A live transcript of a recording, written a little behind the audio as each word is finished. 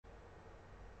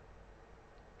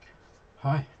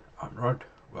Hi, I'm Rod.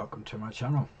 Welcome to my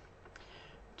channel.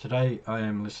 Today I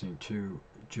am listening to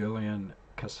Julian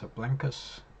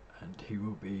Casablancas and he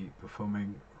will be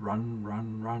performing Run,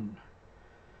 Run, Run.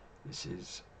 This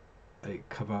is a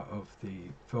cover of the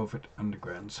Velvet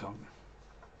Underground song.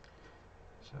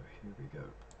 So here we go.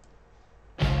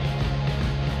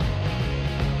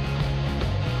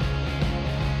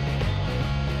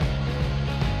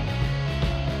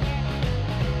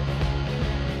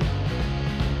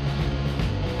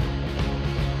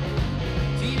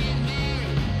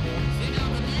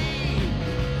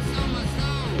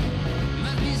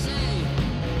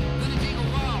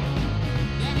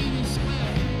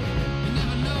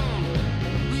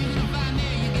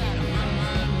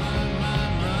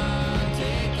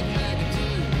 Take the dragon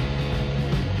to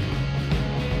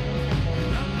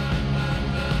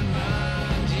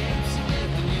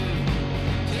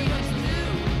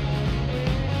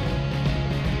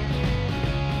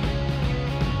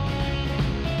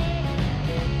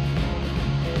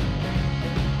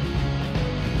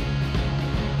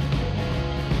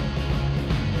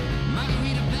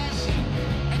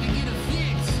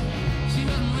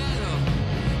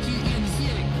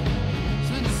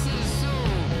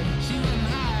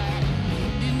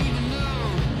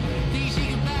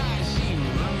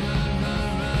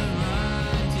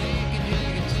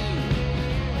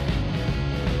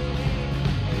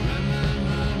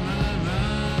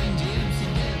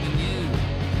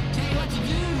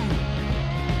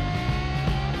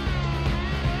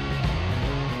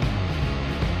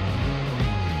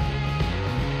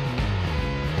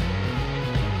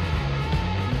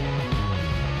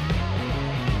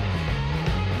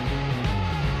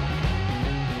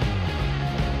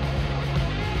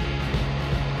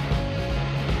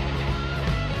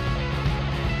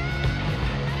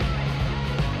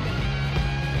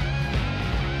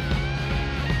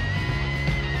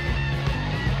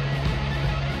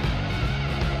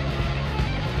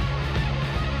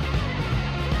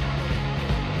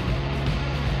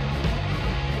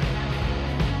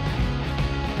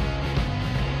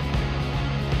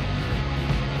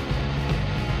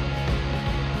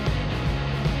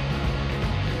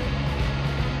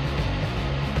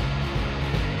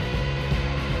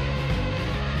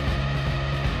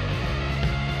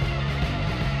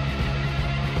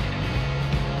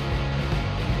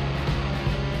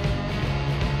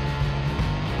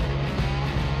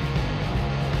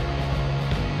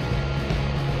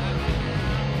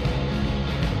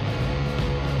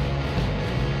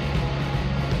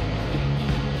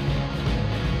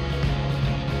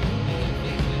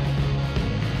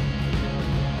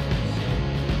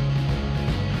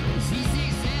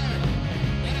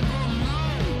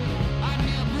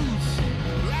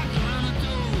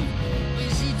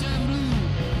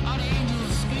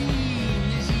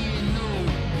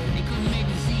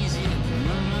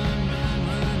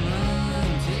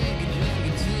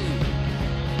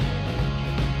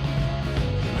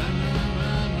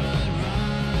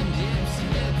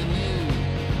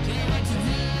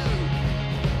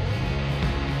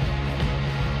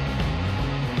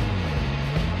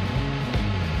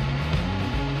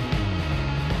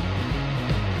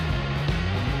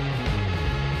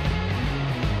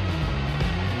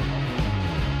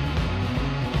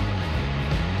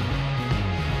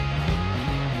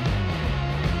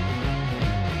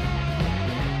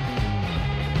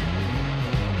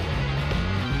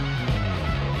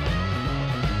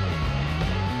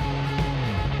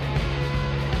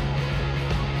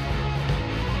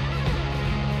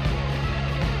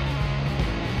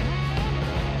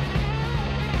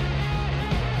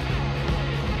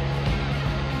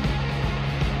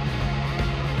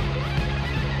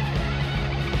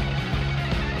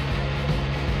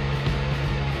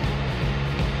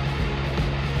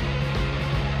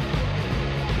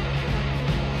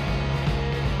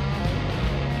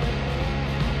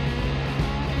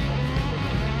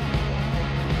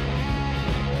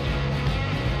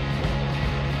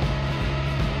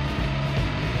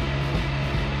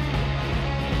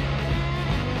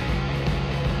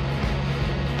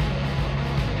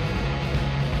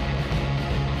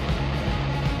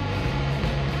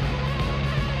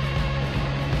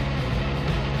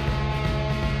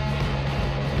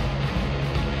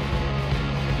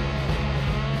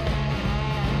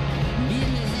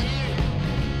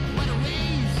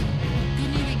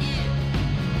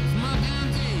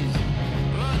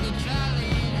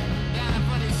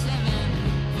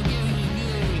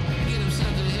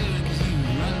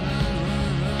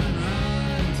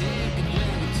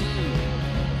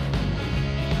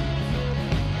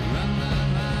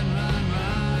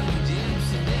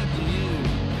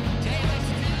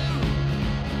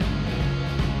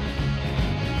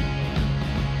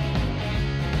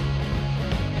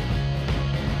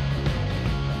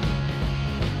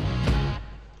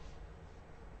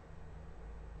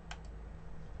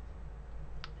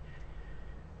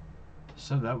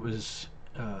So that was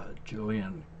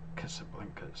Julian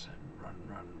Casablancas and Run,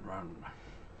 Run,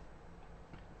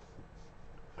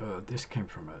 Run. This came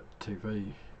from a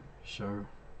TV show,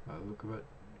 look of it,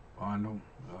 vinyl.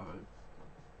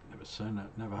 Never seen it,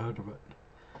 never heard of it.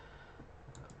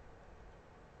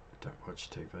 Don't watch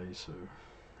TV, so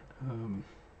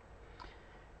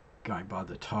going by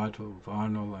the title,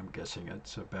 vinyl, I'm guessing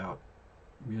it's about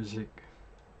music,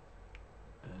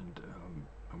 and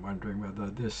I'm wondering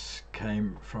whether this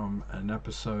came from an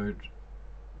episode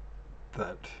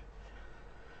that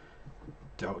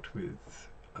dealt with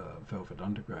Velvet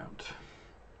Underground.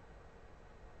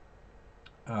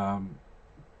 I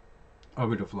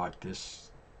would have liked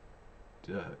this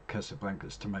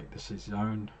Casablancas to make this his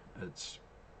own. It's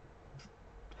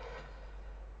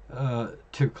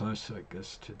too close, I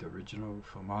guess, to the original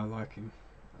for my liking.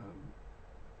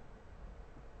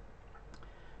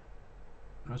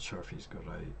 Not sure if he's got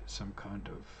some kind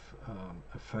of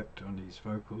effect on his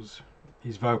vocals.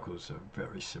 His vocals are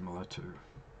very similar to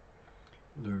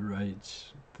Lou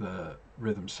Reed's. The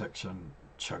rhythm section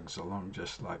chugs along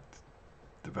just like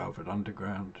the Velvet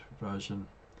Underground version.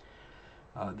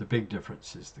 The big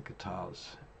difference is the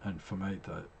guitars, and for me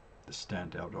the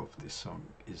standout of this song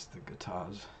is the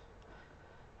guitars.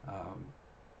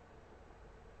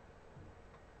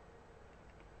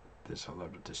 There's a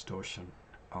lot of distortion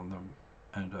on them,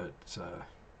 and it's a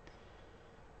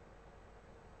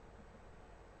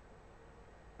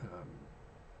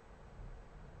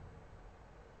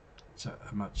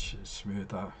much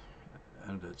smoother,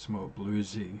 and it's more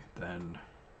bluesy than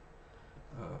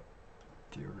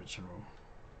the original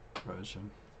version.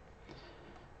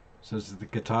 So it's the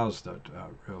guitars that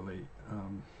really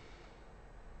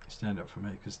stand out for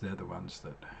me, because they're the ones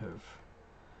that have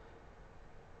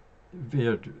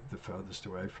veered the furthest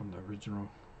away from the original.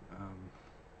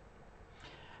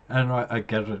 And I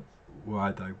get it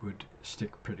why they would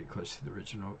stick pretty close to the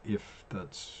original, if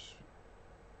that's,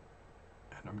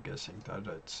 and I'm guessing that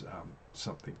it's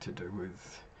something to do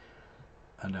with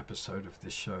an episode of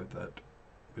this show that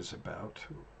was about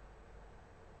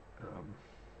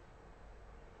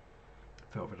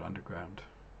Velvet Underground.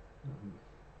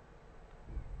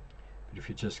 But if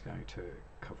you're just going to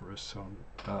cover a song,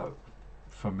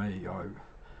 for me, I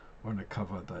want to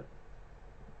cover that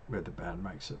where the band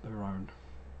makes it their own.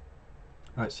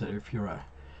 Like I said, if you're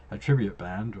a tribute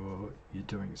band, or you're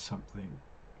doing something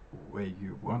where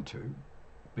you want to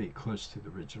be close to the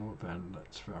original, then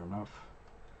that's fair enough.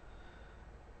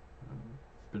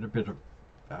 But a bit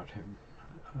about him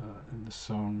in the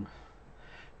song.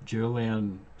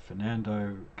 Julian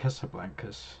Fernando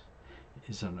Casablancas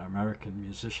is an American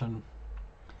musician.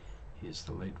 He is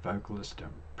the lead vocalist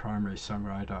and primary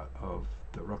songwriter of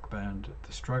the rock band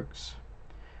The Strokes,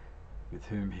 with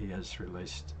whom he has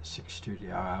released 6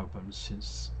 studio albums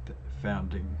since the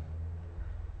founding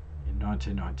in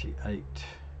 1998.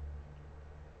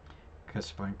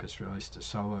 Casablancas released a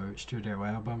solo studio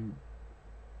album,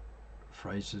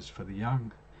 Phrazes for the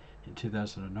Young, in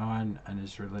 2009, and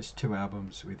has released 2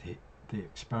 albums with the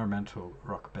experimental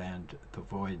rock band The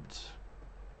Voidz.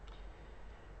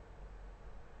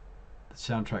 The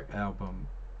soundtrack album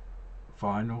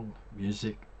Vinyl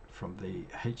Music from the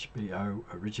HBO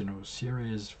Original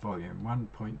Series Volume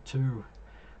 1.2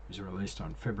 was released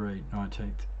on February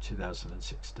 19th,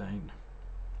 2016.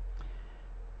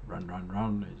 Run, Run,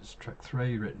 Run is track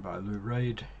 3, written by Lou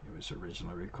Reed. It was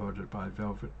originally recorded by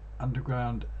Velvet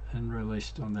Underground and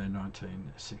released on their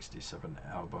 1967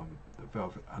 album, The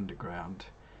Velvet Underground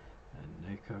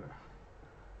Nico.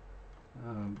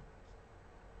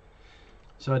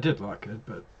 So I did like it,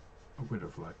 but I would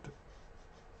have liked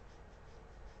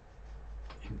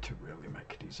him to really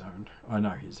make it his own. I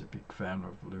know he's a big fan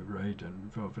of Lou Reed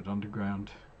and Velvet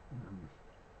Underground,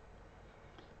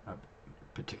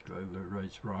 particularly Lou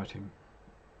Reed's writing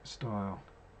style.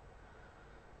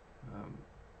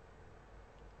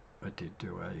 I did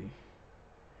do a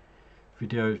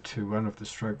video to one of the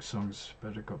Strokes songs,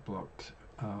 but it got blocked.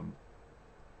 And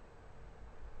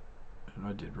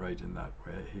I did read in that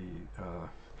where he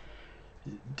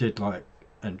did like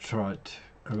and tried,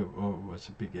 or was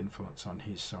a big influence on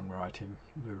his songwriting,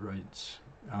 Lou Reed's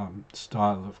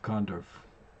style of kind of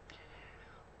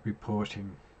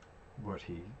reporting what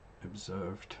he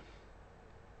observed.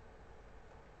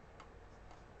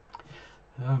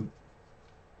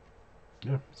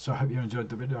 Yeah, so I hope you enjoyed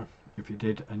the video. If you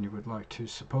did and you would like to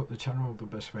support the channel, the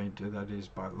best way to do that is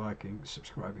by liking,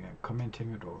 subscribing and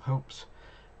commenting. It all helps.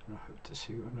 And I hope to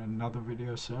see you in another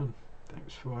video soon.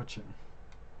 Thanks for watching.